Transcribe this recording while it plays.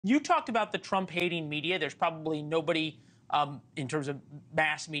You talked about the Trump-hating media. There's probably nobody in terms of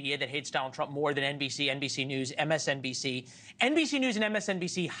mass media that hates Donald Trump more than NBC, NBC News, MSNBC. NBC News and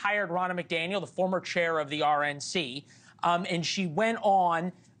MSNBC hired Ronna McDaniel, the former chair of the RNC, and she went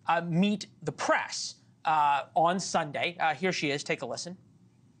on Meet the Press on Sunday. Here she is. Take a listen.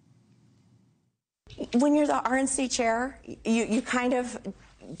 When you're the RNC chair, you kind of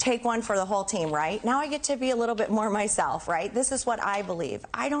take one for the whole team, right? Now I get to be a little bit more myself, right? This is what I believe.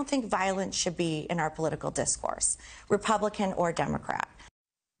 I don't think violence should be in our political discourse, Republican or Democrat.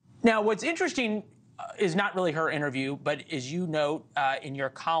 Now, what's interesting is not really her interview, but as you note in your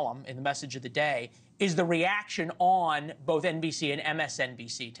column in the Message of the Day, is the reaction on both NBC and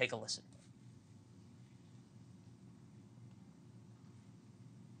MSNBC. Take a listen.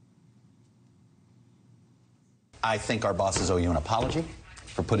 I think our bosses owe you an apology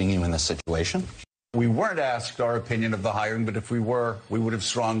for putting you in this situation. We weren't asked our opinion of the hiring, but if we were, we would have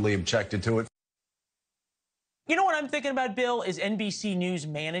strongly objected to it. You know what I'm thinking about, Bill, is NBC News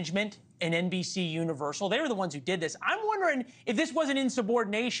management and NBC Universal. They were the ones who did this. I'm wondering if this wasn't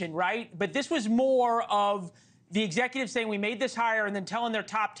insubordination, right? But this was more of the executives saying we made this hire and then telling their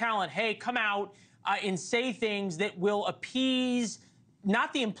top talent, hey, come out and say things that will appease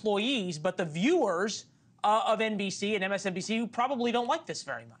not the employees, but the viewers of NBC and MSNBC who probably don't like this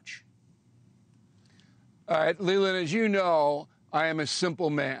very much. All right, Leland, as you know, I am a simple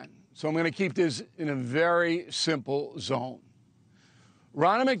man, so I'm going to keep this in a very simple zone.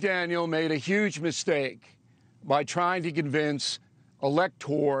 Ronna McDaniel made a huge mistake by trying to convince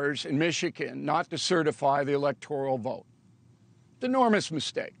electors in Michigan not to certify the electoral vote. It's an enormous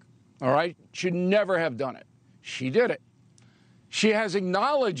mistake, all right? Should never have done it. She did it. She has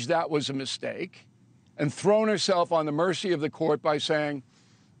acknowledged that was a mistake and thrown herself on the mercy of the court by saying,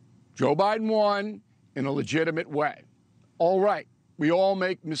 Joe Biden won in a legitimate way. All right, we all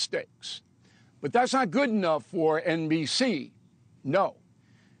make mistakes. But that's not good enough for NBC. No.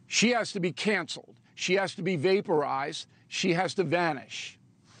 She has to be canceled. She has to be vaporized. She has to vanish.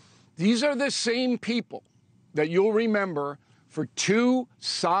 These are the same people that you'll remember for 2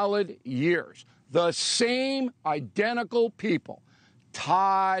 solid years. The same identical people.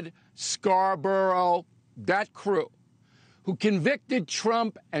 Todd, Scarborough, that crew, who convicted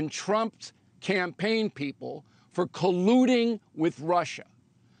Trump and Trump's campaign people for colluding with Russia.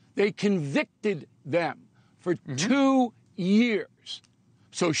 They convicted them for 2 years.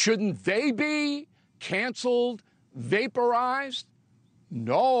 So shouldn't they be canceled, vaporized?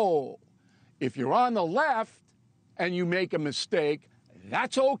 No. If you're on the left and you make a mistake,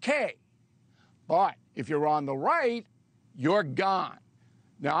 that's okay. But if you're on the right, you're gone.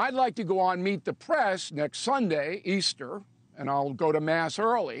 Now, I'd like to go on Meet the Press next Sunday, Easter, and I'll go to Mass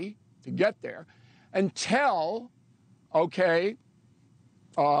early to get there, and tell, okay,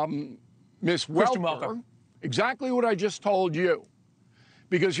 Miss Welker, exactly what I just told you.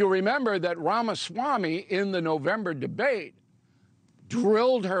 Because you'll remember that Ramaswamy in the November debate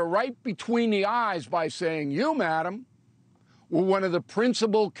drilled her right between the eyes by saying, you, madam, were one of the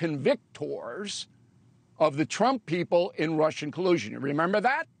principal convictors of the Trump people in Russian collusion. You remember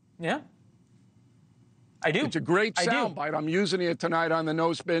that? Yeah. I do. It's a great soundbite. I'm using it tonight on the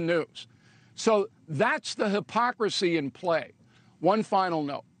No Spin News. So that's the hypocrisy in play. One final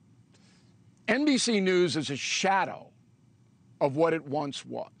note. NBC News is a shadow of what it once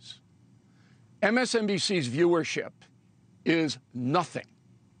was. MSNBC's viewership is nothing.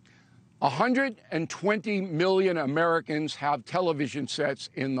 120 million Americans have television sets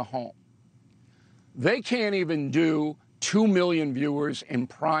in the home. They can't even do 2 million viewers in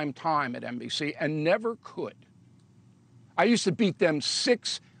prime time at NBC and never could. I used to beat them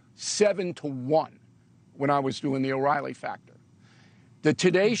 6-7 to 1 when I was doing the O'Reilly Factor. The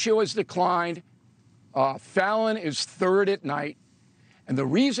Today Show has declined. Fallon is third at night. And the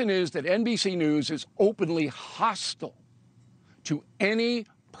reason is that NBC News is openly hostile to any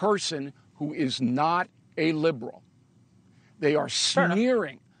person who is not a liberal. They are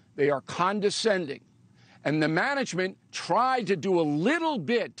sneering. They are condescending. And the management tried to do a little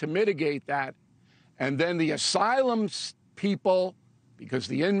bit to mitigate that. And then the asylum people, because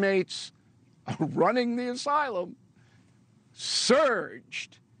the inmates are running the asylum,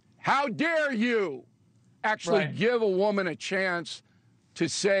 surged. How dare you actually give a woman a chance to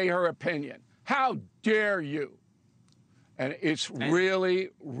say her opinion? How dare you? And it's really,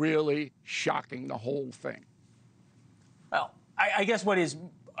 really shocking, the whole thing. Well, I guess what is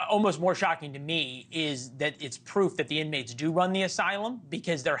almost more shocking to me is that it's proof that the inmates do run the asylum,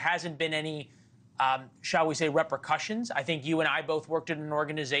 because there hasn't been any, shall we say, repercussions. I think you and I both worked in an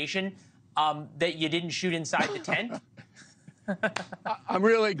organization that you didn't shoot inside the tent. I'm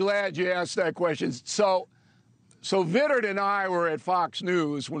really glad you asked that question. So Vittert and I were at Fox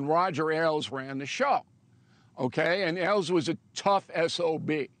News when Roger Ailes ran the show, okay? And Ailes was a tough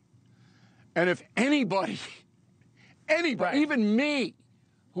SOB. And if anybody, Right. even me,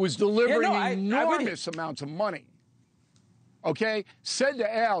 who was delivering enormous amounts of money, okay, said to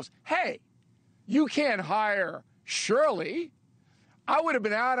Ailes, hey, you can't hire Shirley, I would have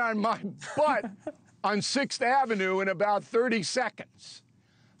been out on my butt on 6th Avenue in about 30 seconds.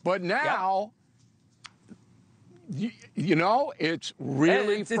 But now, you know, it's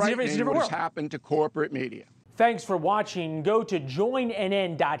really frightening what's happened to corporate media. Thanks for watching. Go to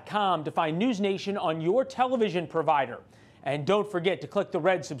joinnn.com to find NewsNation on your television provider. And don't forget to click the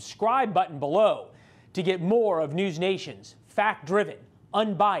red subscribe button below to get more of NewsNation's fact-driven,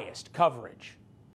 unbiased coverage.